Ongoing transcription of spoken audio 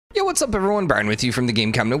what's up everyone? Brian with you from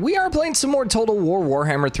TheGameCommon. We are playing some more Total War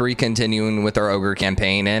Warhammer 3, continuing with our Ogre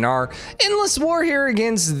campaign and our endless war here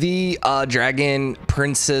against the Dragon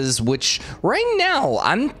Princes, which right now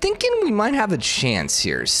I'm thinking we might have a chance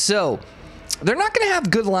here. So they're not going to have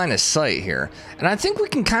good line of sight here, and I think we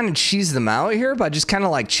can kind of cheese them out here by just kind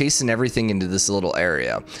of like chasing everything into this little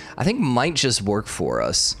area. I think might just work for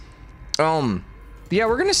us. Yeah,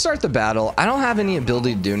 we're gonna start the battle. I don't have any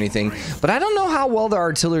ability to do anything, but I don't know how well the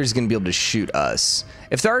artillery is gonna be able to shoot us.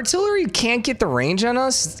 If the artillery can't get the range on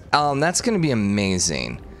us, that's gonna be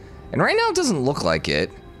amazing. And right now it doesn't look like it.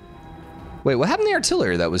 Wait, what happened to the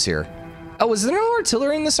artillery that was here? Oh, was there no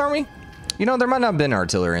artillery in this army? You know, there might not have been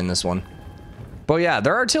artillery in this one. But yeah,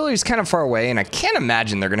 their artillery is kind of far away, and I can't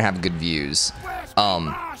imagine they're gonna have good views.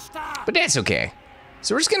 But that's okay.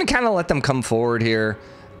 So we're just gonna kind of let them come forward here.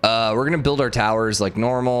 We're gonna build our towers like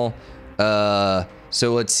normal. So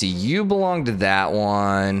let's see, you belong to that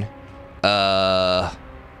one. I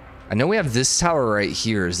know we have this tower right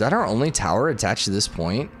here. Is that our only tower attached to this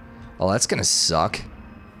point? Oh, that's gonna suck.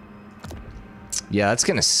 Yeah, that's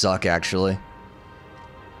gonna suck actually.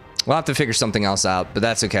 We'll have to figure something else out, but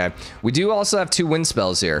that's okay. We do also have 2 wind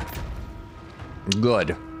spells here.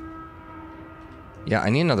 Good. Yeah, I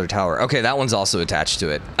need another tower. Okay, that one's also attached to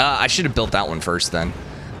it. I should have built that one first then.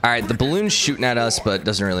 All right, the balloon's shooting at us, but it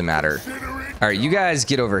doesn't really matter. All right, you guys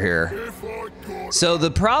get over here. So the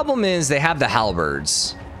problem is they have the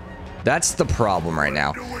halberds. That's the problem right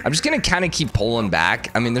now. I'm just gonna kind of keep pulling back.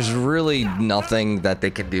 I mean, there's really nothing that they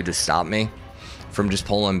could do to stop me from just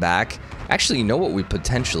pulling back. Actually, you know what we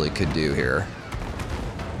potentially could do here?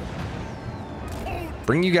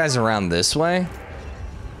 Bring you guys around this way.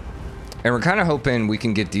 And we're kind of hoping we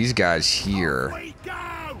can get these guys here.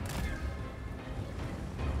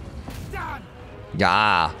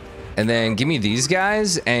 Yeah, and then give me these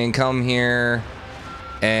guys and come here,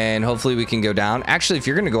 and hopefully we can go down. Actually, if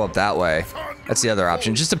you're gonna go up that way, that's the other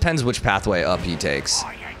option. Just depends which pathway up he takes.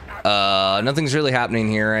 Nothing's really happening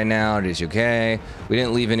here right now. It is okay. We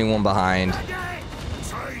didn't leave anyone behind.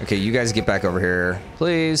 Okay, you guys get back over here,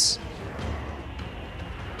 please.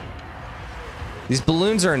 These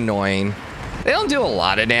balloons are annoying. They don't do a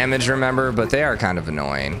lot of damage, remember, but they are kind of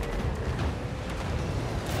annoying.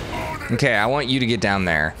 Okay, I want you to get down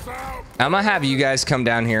there. I'm gonna have you guys come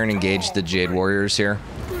down here and engage the Jade Warriors here.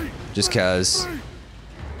 Just cause.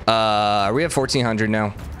 Are we at 1400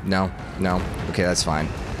 now? No. Okay, that's fine.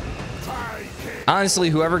 Honestly,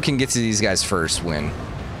 whoever can get to these guys first, win.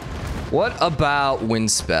 What about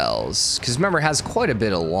wind spells? Because remember, it has quite a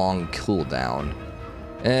bit of long cooldown.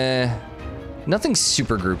 Nothing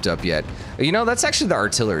super grouped up yet. You know, that's actually the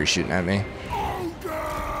artillery shooting at me.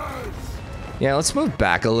 Yeah, let's move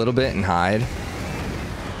back a little bit and hide.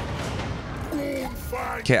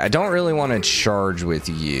 Okay, I don't really want to charge with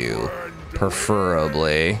you,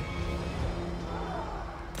 preferably.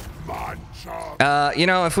 You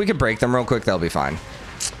know, if we could break them real quick, that'll be fine.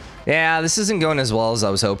 Yeah, this isn't going as well as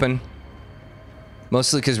I was hoping.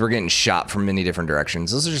 Mostly because we're getting shot from many different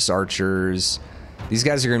directions. Those are just archers. These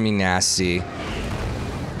guys are going to be nasty.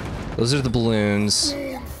 Those are the balloons.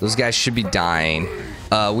 Those guys should be dying.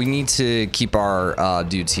 We need to keep our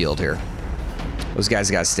dudes healed here. Those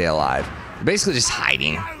guys gotta stay alive. We're basically just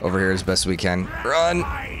hiding over here as best we can. Run!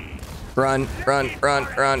 Run, run, run,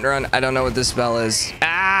 run, run. I don't know what this spell is.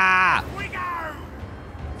 Ah!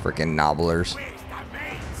 Freaking nobblers.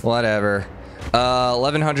 Whatever.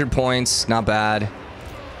 1100 points. Not bad.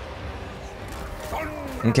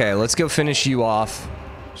 Okay, let's go finish you off.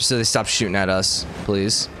 Just so they stop shooting at us,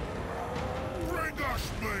 please.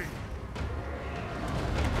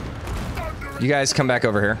 You guys come back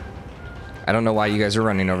over here. I don't know why you guys are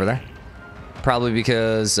running over there. Probably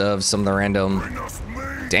because of some of the random...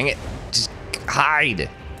 Dang it. Just hide.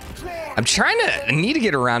 I need to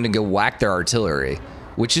get around and go whack their artillery,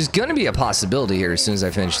 which is going to be a possibility here as soon as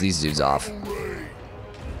I finish these dudes off.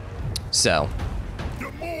 So.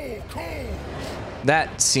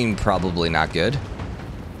 That seemed probably not good.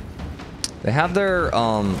 They have their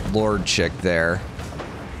Lord chick there.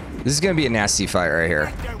 This is going to be a nasty fight right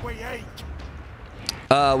here.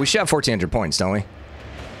 We should have 1400 points, don't we?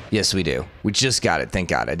 Yes, we do. We just got it. Thank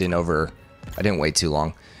God. I didn't wait too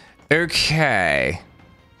long. Okay.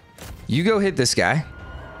 You go hit this guy.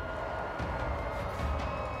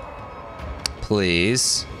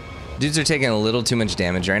 Please. Dudes are taking a little too much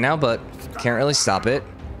damage right now, but can't really stop it.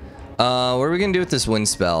 What are we going to do with this wind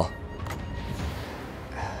spell?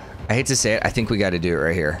 I hate to say it. I think we got to do it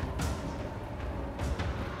right here.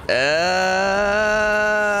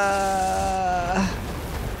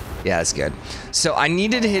 Yeah, that's good. So I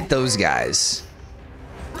needed to hit those guys.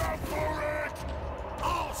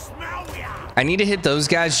 I need to hit those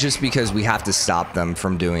guys just because we have to stop them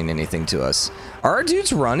from doing anything to us. Are our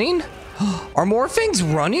dudes running? Are more things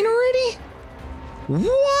running already?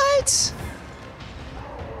 What?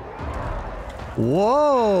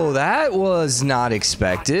 Whoa, that was not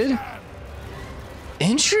expected.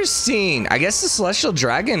 Interesting. I guess the Celestial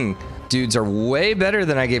Dragon dudes are way better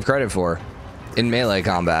than I gave credit for in melee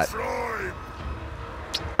combat.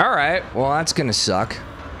 All right, well, that's gonna suck.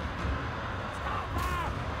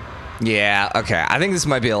 Yeah, okay. I think this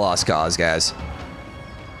might be a lost cause, guys.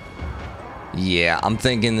 Yeah, I'm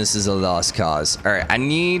thinking this is a lost cause. All right, I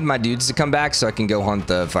need my dudes to come back so I can go hunt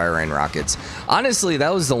the fire rain rockets. Honestly,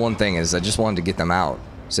 that was the one thing, is I just wanted to get them out.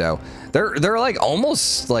 So they're like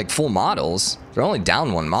almost like full models. They're only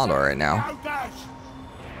down one model right now.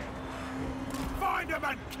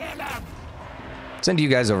 Send you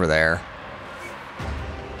guys over there.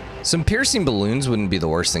 Some piercing balloons wouldn't be the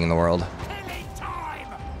worst thing in the world.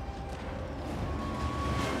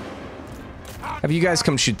 Have you guys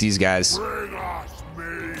come shoot these guys?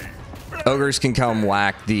 Ogres can come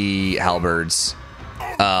whack the halberds.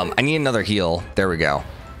 I need another heal. There we go.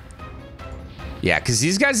 Yeah, because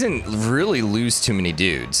these guys didn't really lose too many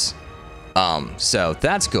dudes. So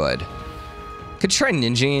that's good. Could try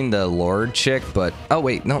ninjaing the Lord chick, but... Oh,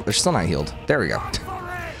 wait. No, they're still not healed. There we go.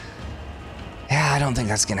 Yeah, I don't think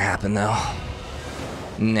that's going to happen, though.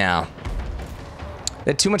 No.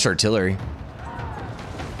 They had too much artillery.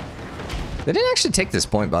 They didn't actually take this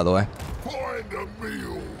point, by the way.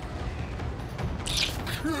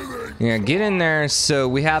 Yeah, get in there. So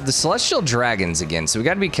we have the Celestial Dragons again, so we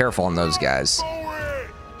got to be careful on those guys.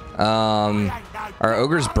 Our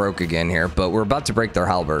Ogre's broke again here, but we're about to break their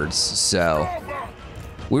halberds, so...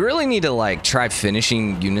 We really need to, like, try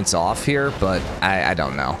finishing units off here, but I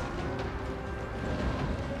don't know.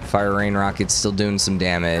 Fire rain rockets still doing some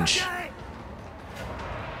damage.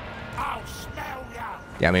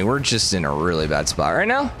 Yeah, I mean, we're just in a really bad spot right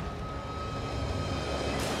now.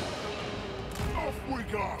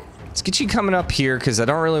 Let's get you coming up here, because I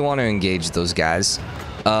don't really want to engage those guys.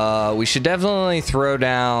 We should definitely throw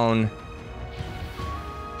down...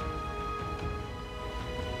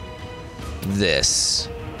 this.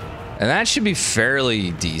 And that should be fairly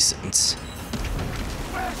decent.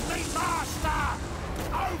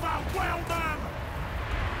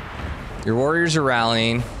 Your warriors are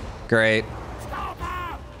rallying. Great.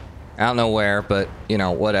 I don't know where, but, you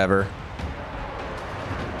know, whatever.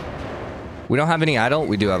 We don't have any idle?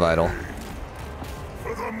 We do have idle.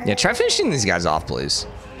 Yeah, try finishing these guys off, please.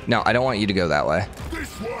 No, I don't want you to go that way.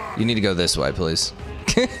 You need to go this way, please.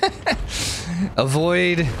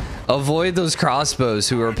 Avoid those crossbows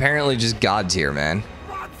who are apparently just god tier, man.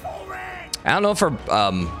 I don't know if our,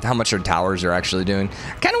 how much our towers are actually doing.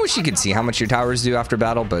 I kind of wish you could see how much your towers do after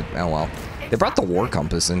battle, but oh well. They brought the war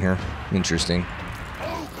compass in here. Interesting.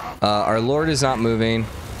 Our lord is not moving.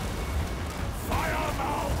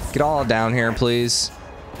 Get all down here, please.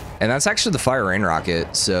 And that's actually the fire rain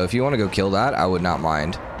rocket, so if you want to go kill that, I would not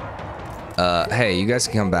mind. Hey, you guys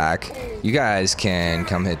can come back. You guys can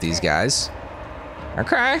come hit these guys.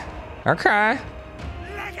 Okay. Okay.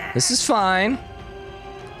 This is fine.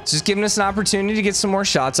 It's just giving us an opportunity to get some more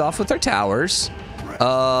shots off with our towers.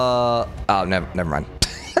 Oh, never mind.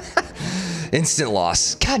 Instant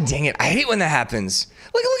loss. God dang it. I hate when that happens.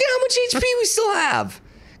 Look at how much HP we still have.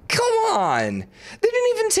 Come on. They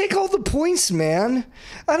didn't even take all the points, man.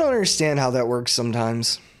 I don't understand how that works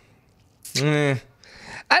sometimes. I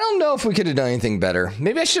don't know if we could have done anything better.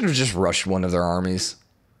 Maybe I should have just rushed one of their armies.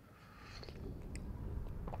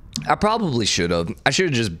 I probably should have. I should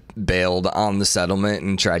have just bailed on the settlement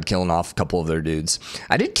and tried killing off a couple of their dudes.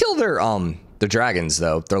 I did kill their dragons,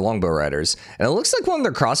 though. Their longbow riders. And it looks like one of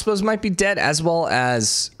their crossbows might be dead, as well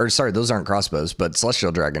as... Or, sorry, those aren't crossbows, but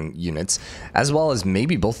Celestial Dragon units. As well as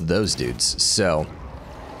maybe both of those dudes. So...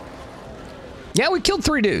 yeah, we killed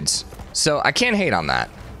 3 dudes. So, I can't hate on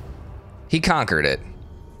that. He conquered it.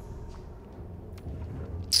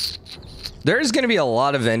 There's going to be a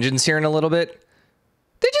lot of vengeance here in a little bit.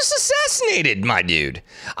 They just assassinated my dude.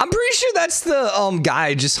 I'm pretty sure that's the guy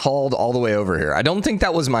I just hauled all the way over here. I don't think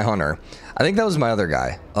that was my hunter. I think that was my other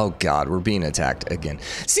guy. Oh god, we're being attacked again.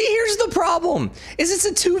 See, here's the problem. Is it's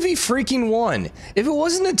a 2v freaking 1. If it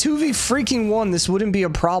wasn't a 2v freaking 1, this wouldn't be a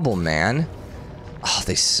problem, man. Oh,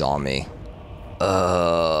 they saw me.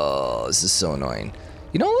 Oh, this is so annoying.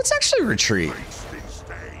 You know, let's actually retreat.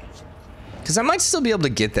 Because I might still be able to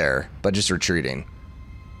get there by just retreating.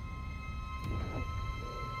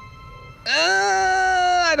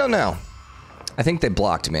 I don't know. I think they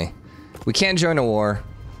blocked me. We can't join a war.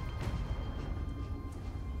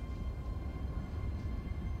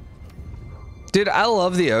 Dude, I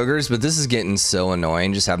love the ogres, but this is getting so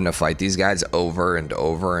annoying just having to fight these guys over and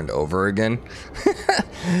over and over again.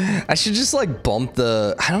 I should just like bump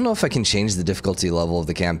the... I don't know if I can change the difficulty level of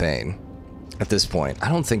the campaign at this point. I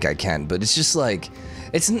don't think I can, but it's just like...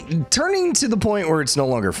 It's turning to the point where it's no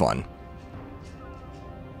longer fun.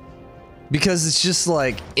 Because it's just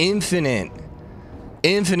like infinite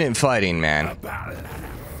fighting, man.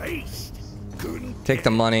 Take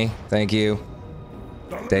the money. Thank you.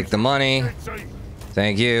 Take the money.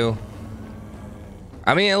 Thank you.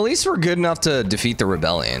 I mean, at least we're good enough to defeat the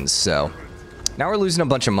rebellions, so... Now we're losing a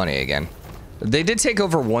bunch of money again. They did take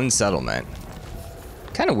over one settlement.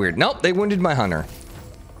 Kind of weird. Nope, they wounded my hunter.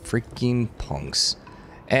 Freaking punks.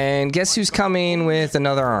 And guess who's coming with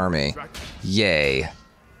another army? Yay.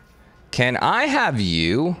 Can I have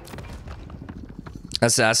you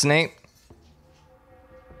assassinate?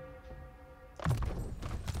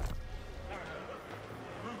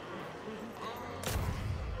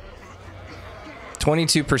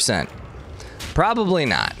 %. Probably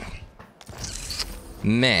not.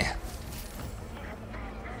 Meh.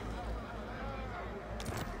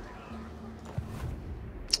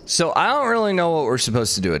 So I don't really know what we're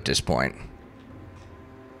supposed to do at this point.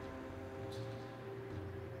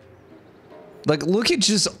 Like, look at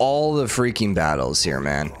just all the freaking battles here,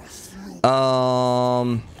 man.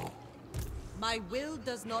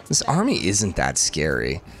 This army isn't that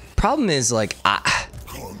scary. Problem is, like, I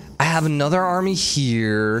have another army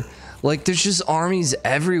here. Like, there's just armies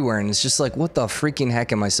everywhere, and it's just like, what the freaking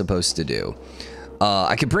heck am I supposed to do?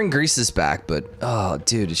 I could bring Greasus back, but, oh,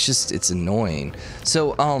 dude, it's just, it's annoying.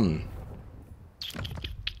 So,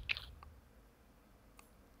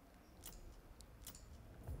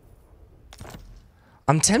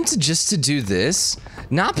 I'm tempted just to do this,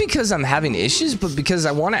 not because I'm having issues, but because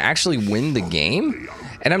I want to actually win the game.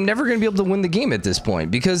 And I'm never going to be able to win the game at this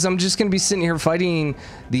point, because I'm just going to be sitting here fighting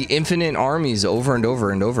the infinite armies over and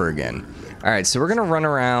over and over again. All right, so we're going to run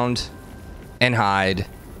around and hide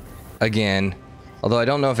again. Although I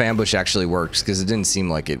don't know if ambush actually works, because it didn't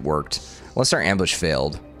seem like it worked. Unless our ambush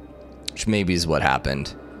failed, which maybe is what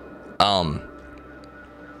happened.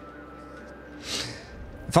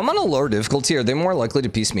 If I'm on a lower difficulty, are they more likely to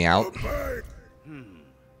piece me out?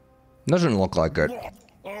 Doesn't look like it.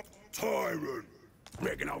 Tyrant.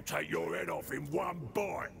 Reckon I'll take your head off in one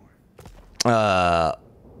bite.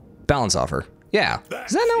 Balance offer. Yeah.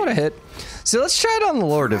 Is that not what I hit? So let's try it on the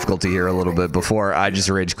lower difficulty here a little bit before I just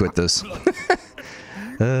rage quit this.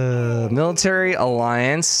 Military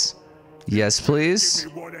alliance. Yes, please.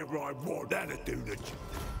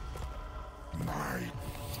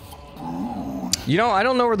 You know, I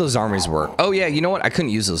don't know where those armies were. Oh yeah, you know what? I couldn't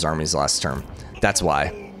use those armies last term. That's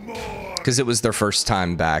why. Because it was their first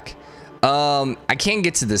time back. I can't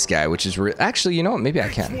get to this guy, which is actually, you know what? Maybe I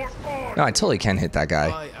can. No, I totally can hit that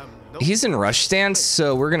guy. He's in rush stance,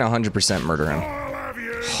 so we're gonna 100% murder him.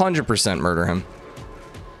 100% murder him.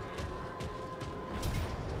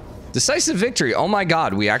 Decisive victory. Oh my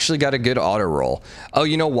god, we actually got a good auto roll. Oh,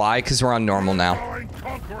 you know why? Because we're on normal now.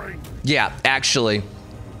 Yeah, actually.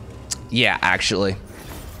 Yeah, actually.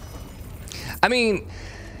 I mean,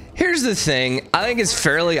 here's the thing. I think it's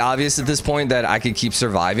fairly obvious at this point that I could keep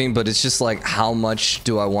surviving, but it's just like, how much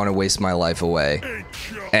do I want to waste my life away?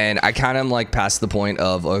 And I kind of am like past the point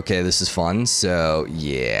of, okay, this is fun. So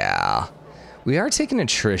yeah, we are taking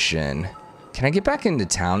attrition. Can I get back into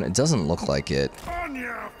town? It doesn't look like it.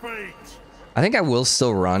 I think I will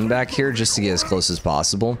still run back here just to get as close as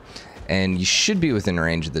possible. And you should be within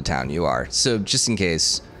range of the town. You are. So just in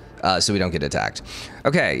case, so we don't get attacked.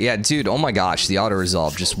 Okay, yeah, dude, oh my gosh, the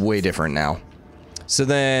auto-resolve just way different now. So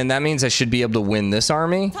then that means I should be able to win this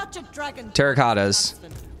army. Terracottas.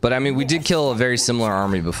 But I mean, we did kill a very similar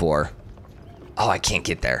army before. Oh, I can't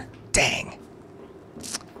get there. Dang.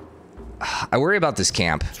 I worry about this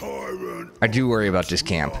camp. I do worry about this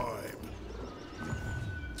camp.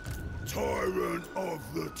 Tyrant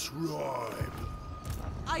of the tribe.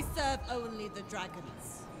 I serve only the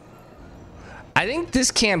dragons. I think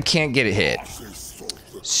this camp can't get a hit.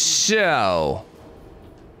 So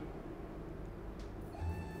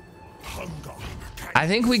I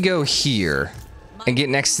think we go here and get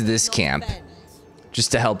next to this camp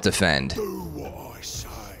just to help defend.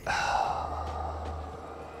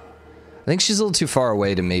 I think she's a little too far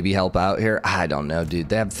away to maybe help out here. I don't know, dude.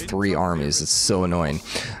 They have 3 armies. It's so annoying.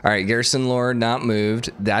 All right, Garrison Lord not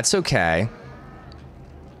moved. That's okay.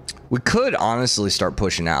 We could honestly start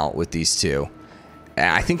pushing out with these two.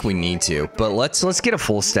 I think we need to, but let's get a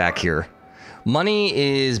full stack here. Money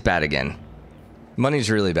is bad again. Money's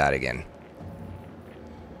really bad again.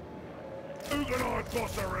 Who can I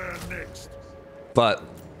boss around next? But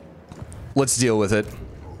let's deal with it.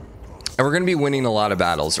 And we're going to be winning a lot of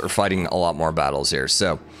battles, or fighting a lot more battles here.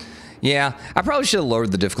 So, yeah, I probably should have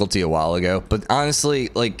lowered the difficulty a while ago. But honestly,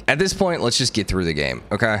 like, at this point, let's just get through the game,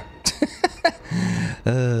 okay?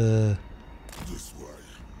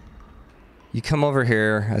 You come over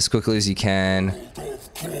here as quickly as you can.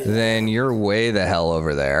 Then you're way the hell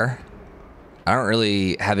over there. I don't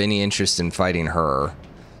really have any interest in fighting her.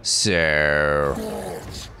 So,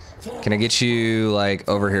 can I get you, like,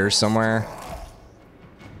 over here somewhere?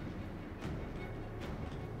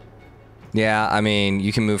 Yeah, I mean,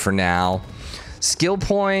 you can move for now. Skill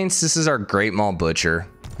points. This is our Great Maul Butcher.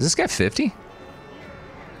 Is this guy 50?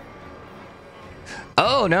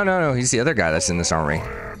 Oh, no. He's the other guy that's in this army.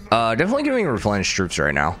 Definitely giving replenished troops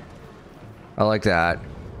right now. I like that.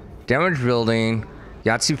 Damaged building.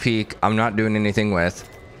 Yatsu Peak. I'm not doing anything with.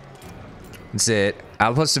 That's it.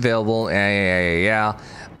 Outposts available. Yeah.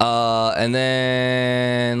 And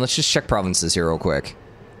then let's just check provinces here real quick.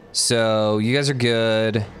 So you guys are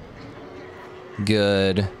good.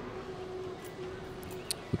 Good.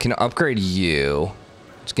 We can upgrade you.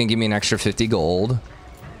 It's gonna give me an extra 50 gold.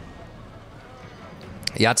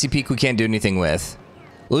 Yahtzee Peak we can't do anything with.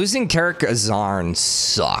 Losing Karak-Azarn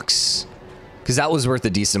sucks. Because that was worth a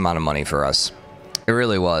decent amount of money for us. It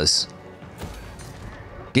really was.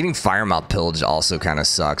 Getting Firemouth pillaged also kind of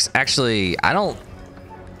sucks. Actually, I don't...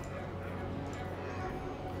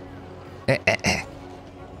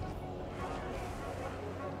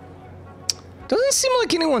 Doesn't seem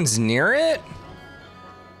like anyone's near it.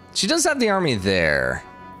 She does have the army there.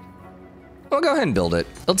 I'll go ahead and build it.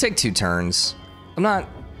 It'll take 2 turns. I'm not...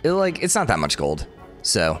 it's not that much gold.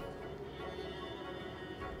 So...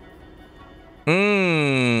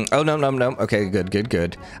 Oh, no. Okay,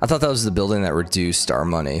 good. I thought that was the building that reduced our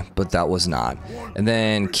money, but that was not. And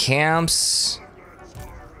then camps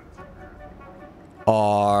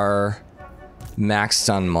are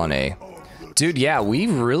maxed on money. Dude, yeah, we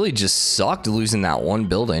really just sucked losing that one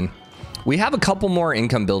building. We have a couple more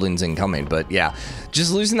income buildings incoming, but yeah,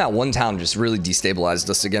 just losing that one town just really destabilized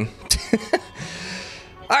us again.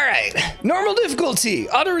 All right, normal difficulty.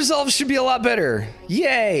 Auto resolve should be a lot better.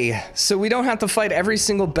 Yay. So we don't have to fight every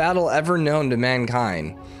single battle ever known to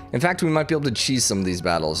mankind. In fact, we might be able to cheese some of these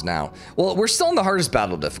battles now. Well, we're still in the hardest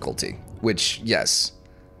battle difficulty, which, yes.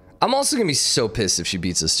 I'm also gonna be so pissed if she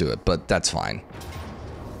beats us to it, but that's fine.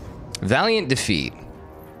 Valiant defeat.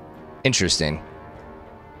 Interesting.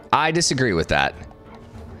 I disagree with that.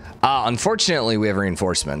 Unfortunately, we have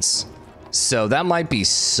reinforcements. So that might be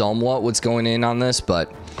somewhat what's going in on this, but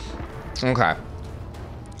okay.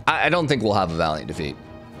 I don't think we'll have a valiant defeat.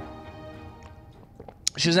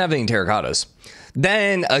 She doesn't have any terracottas.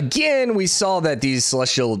 Then again, we saw that these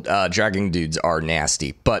celestial dragon dudes are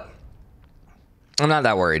nasty, but I'm not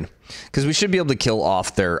that worried because we should be able to kill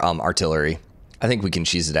off their artillery. I think we can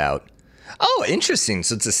cheese it out. Oh, interesting.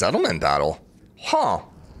 So it's a settlement battle. Huh.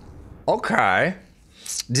 Okay.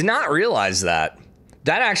 Did not realize that.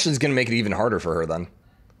 That actually is going to make it even harder for her then.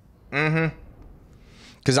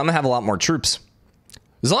 Because I'm going to have a lot more troops.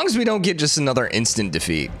 As long as we don't get just another instant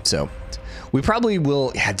defeat. So, we probably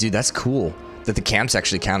will... Yeah, dude, that's cool. That the camps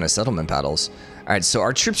actually count as settlement battles. Alright, so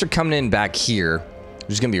our troops are coming in back here.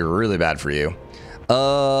 Which is going to be really bad for you.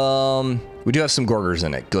 We do have some Gorgers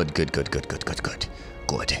in it. Good.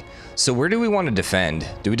 So, where do we want to defend?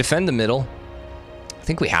 Do we defend the middle? I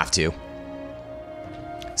think we have to.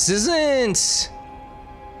 This isn't...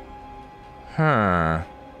 Huh.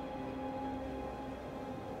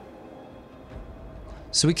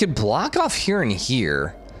 So we could block off here and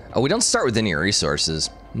here. Oh, we don't start with any resources.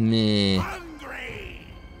 Meh.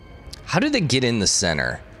 How do they get in the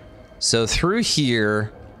center? So through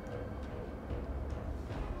here.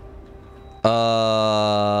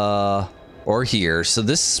 Or here. So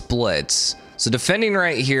this splits. So defending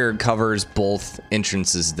right here covers both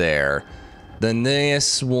entrances there. Then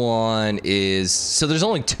this one is... So there's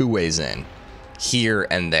only 2 ways in. Here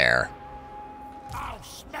and there. I'll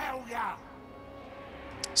smell ya.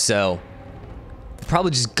 So, probably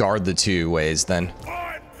just guard the 2 ways then.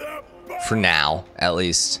 For now, at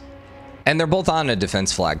least. And they're both on a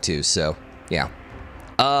defense flag too, so, yeah.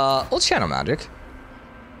 Let's channel magic.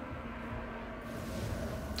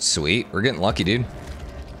 Sweet, we're getting lucky, dude.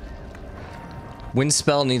 Wind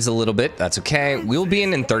spell needs a little bit, that's okay. We'll be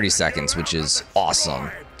in 30 seconds, which is awesome.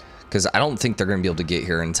 Because I don't think they're going to be able to get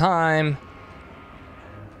here in time.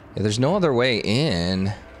 Yeah, there's no other way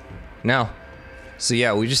in. No. So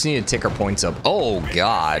yeah, we just need to tick our points up. Oh,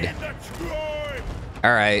 God.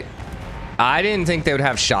 All right. I didn't think they would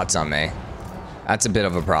have shots on me. That's a bit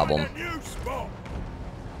of a problem.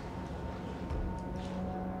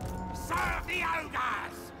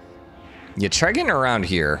 Yeah, try getting around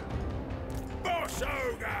here. Boss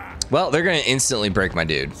Ogre! Well, they're gonna instantly break my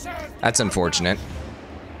dude. That's unfortunate.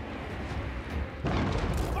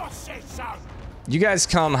 Boss says so! You guys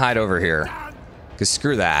come hide over here. Cause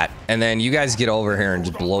screw that. And then you guys get over here and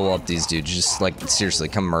just blow up these dudes. Just like, seriously,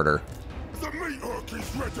 come murder. The meat hook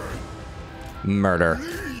is ready! Murder.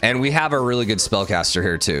 And we have a really good spellcaster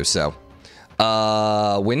here too, so.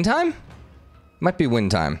 Win time? Might be win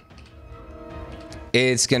time.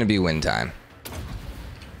 It's gonna be win time.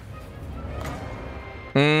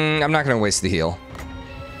 I'm not gonna waste the heal.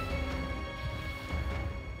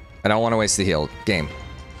 I don't want to waste the heal. Game.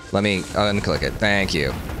 Let me unclick it. Thank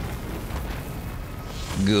you.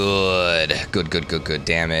 Good. Good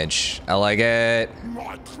damage. I like it.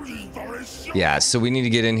 My cleaver is sharp. Yeah, so we need to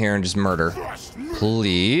get in here and just murder.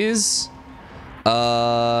 Please.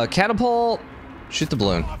 Catapult. Shoot the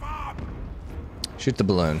balloon. Shoot the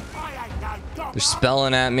balloon. I ain't no dog. They're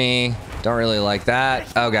spelling at me. Don't really like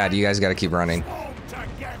that. Oh god, you guys gotta keep running. All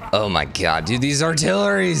together. Oh my god, dude, these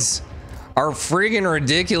artilleries are friggin'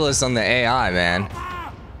 ridiculous on the AI, man.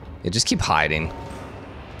 Yeah, just keep hiding.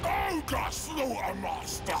 Ogre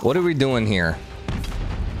Slaughtermaster! What are we doing here?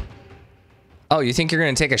 Oh, you think you're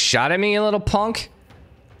gonna take a shot at me, you little punk?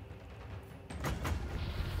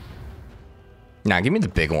 Nah, give me the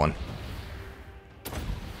big one.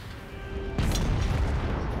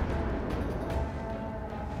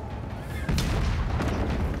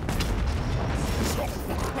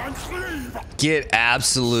 And cleave! Get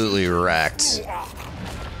absolutely wrecked.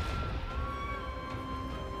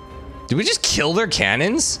 Did we just kill their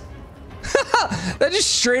cannons? That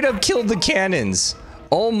just straight up killed the cannons.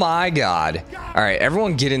 Oh my god. All right,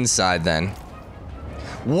 everyone get inside then.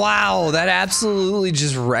 Wow, that absolutely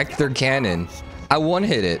just wrecked their cannon. I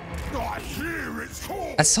one-hit it. I hear it's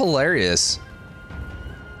called. That's hilarious.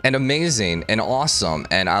 And amazing and awesome,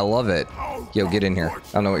 and I love it. Yo, get in here.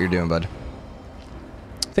 I don't know what you're doing, bud.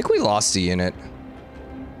 I think we lost a unit,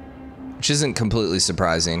 which isn't completely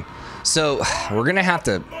surprising. So we're gonna have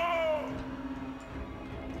to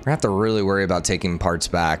really worry about taking parts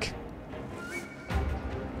back.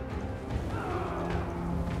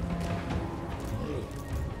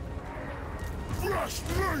 Fresh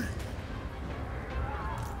meat!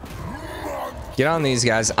 Get on these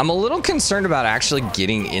guys. I'm a little concerned about actually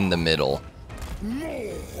getting in the middle.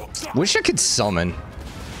 Wish I could summon.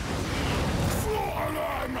 Slaughter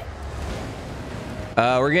them!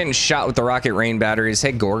 We're getting shot with the rocket rain batteries.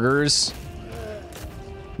 Hey, Gorgers.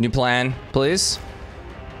 New plan, please.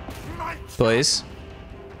 Please.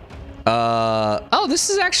 Oh, this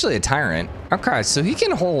is actually a tyrant. Okay, so he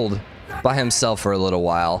can hold by himself for a little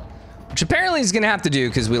while, which apparently he's gonna have to do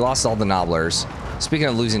because we lost all the nobblers. Speaking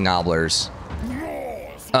of losing nobblers.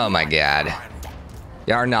 Oh my god.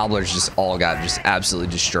 Yeah, our nobblers just all got just absolutely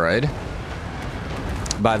destroyed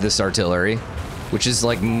by this artillery, which is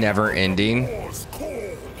like never ending.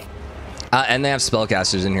 And they have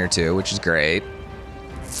spellcasters in here too, which is great.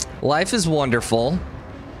 Life is wonderful.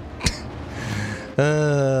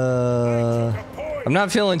 I'm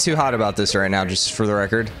not feeling too hot about this right now, just for the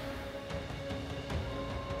record. I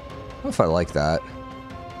don't know if I like that.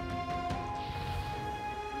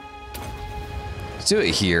 Let's do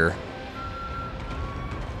it here.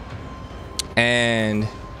 And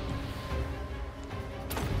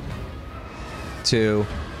 2,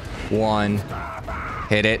 1,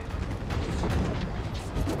 hit it.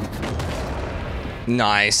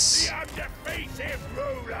 Nice.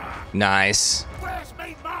 Nice. Where's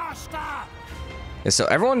me master? Yeah, so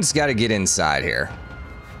everyone's got to get inside here.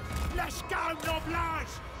 Let's go,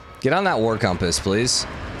 noblage! Get on that war compass, please.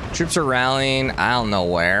 Troops are rallying. I don't know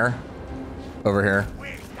where. Over here.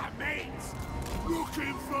 Where's the mates?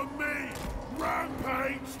 Looking for me!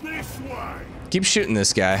 Rampage this way! Keep shooting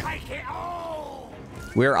this guy. Take it all!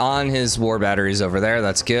 We're on his war batteries over there.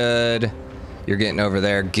 That's good. You're getting over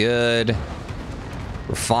there. Good.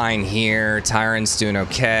 We're fine here. Tyrant's doing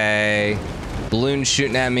okay. Balloon's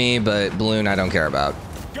shooting at me, but Balloon I don't care about.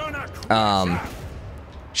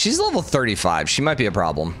 She's level 35. She might be a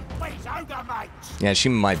problem. Yeah, she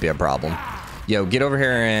might be a problem. Yo, get over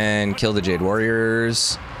here and kill the Jade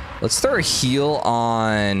Warriors. Let's throw a heal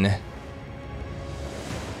on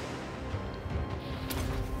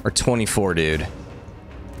our 24 dude.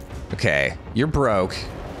 Okay, you're broke.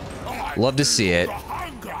 Love to see it.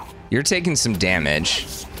 You're taking some damage.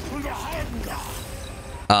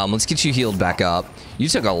 Let's get you healed back up. You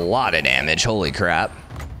took a lot of damage. Holy crap.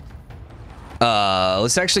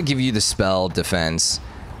 Let's actually give you the spell defense.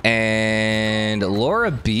 And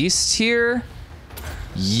Laura Beast here.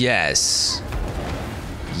 Yes.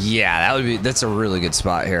 Yeah, that's a really good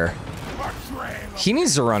spot here. He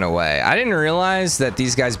needs to run away. I didn't realize that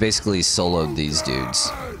these guys basically soloed these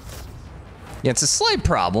dudes. Yeah, it's a slight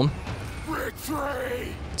problem.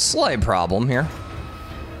 Slight problem here.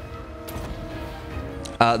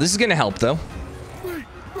 This is gonna help though.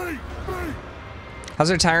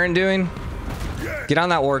 How's our tyrant doing? Get on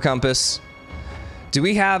that war compass. Do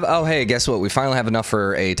we have, oh hey, guess what? We finally have enough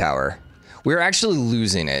for a tower. We're actually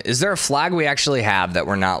losing it. Is there a flag we actually have that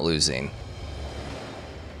we're not losing?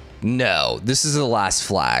 No, this is the last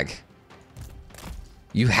flag.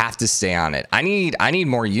 You have to stay on it. I need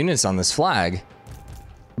more units on this flag,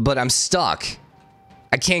 but I'm stuck.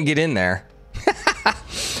 I can't get in there.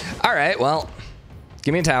 All right, well,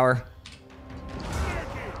 give me a tower.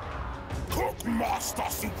 Cookmaster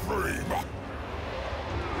Supreme.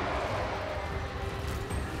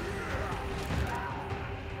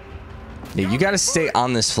 Yeah, you gotta stay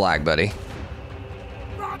on this flag, buddy.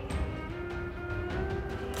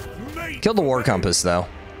 Kill the war compass, though.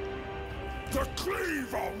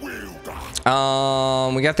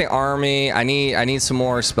 We got the army. I need some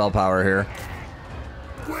more spell power here.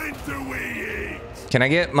 Can I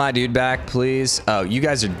get my dude back, please? Oh, you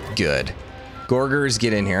guys are good. Gorgers,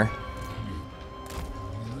 get in here.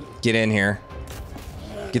 Get in here.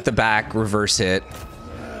 Get the back, reverse hit.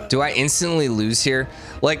 Do I instantly lose here?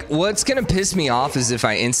 Like, what's gonna piss me off is if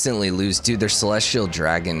I instantly lose. Dude, their celestial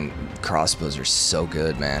dragon crossbows are so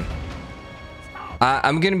good, man.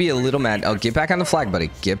 I'm gonna be a little mad. Oh, get back on the flag,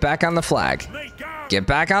 buddy. Get back on the flag. Get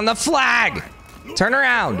back on the flag! Turn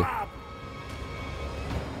around!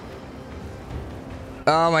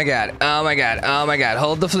 Oh my god. Oh my god. Oh my god.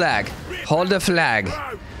 Hold the flag. Hold the flag.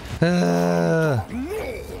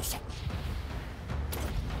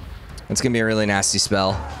 That's gonna be a really nasty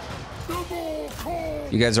spell.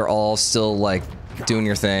 You guys are all still, like, doing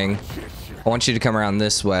your thing. I want you to come around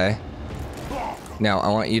this way. No, I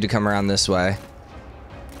want you to come around this way.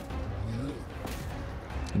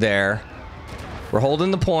 There. We're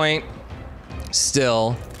holding the point.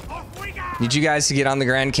 Still. Need you guys to get on the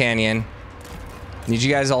Grand Canyon. Need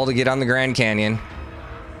you guys all to get on the Grand Canyon.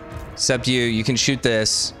 Except you. You can shoot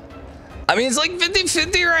this. I mean, it's like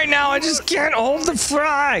 50-50 right now. I just can't hold the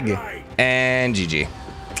flag. And GG.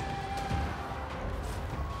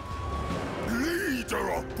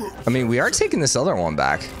 I mean, we are taking this other one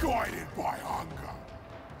back.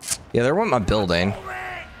 Yeah, there went my building.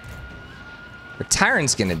 Our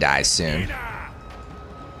tyrant's gonna die soon.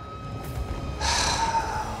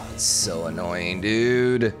 It's so annoying,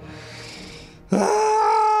 dude. All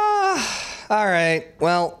right,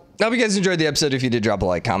 well, I hope you guys enjoyed the episode. If you did, drop a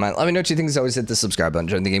like, comment. Let me know what you think. As always, hit the subscribe button,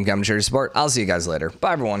 join the game, comment, share your support. I'll see you guys later.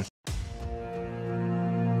 Bye, everyone.